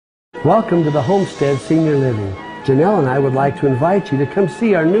Welcome to the Homestead Senior Living. Janelle and I would like to invite you to come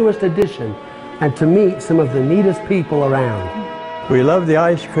see our newest addition and to meet some of the neatest people around. We love the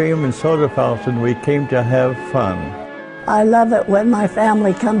ice cream and soda fountain. We came to have fun. I love it when my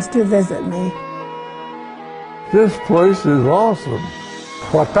family comes to visit me. This place is awesome.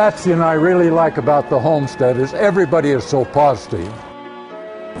 What Patsy and I really like about the Homestead is everybody is so positive.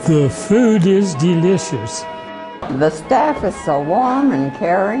 The food is delicious. The staff is so warm and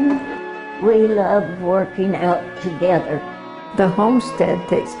caring. We love working out together. The Homestead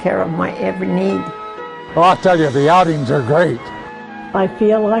takes care of my every need. Well, I'll tell you, the outings are great. I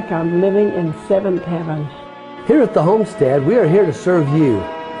feel like I'm living in seventh heaven. Here at the Homestead, we are here to serve you.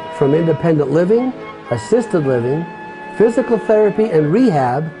 From independent living, assisted living, physical therapy and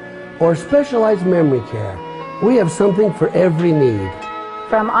rehab, or specialized memory care, we have something for every need.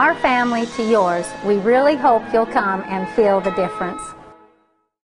 From our family to yours, we really hope you'll come and feel the difference.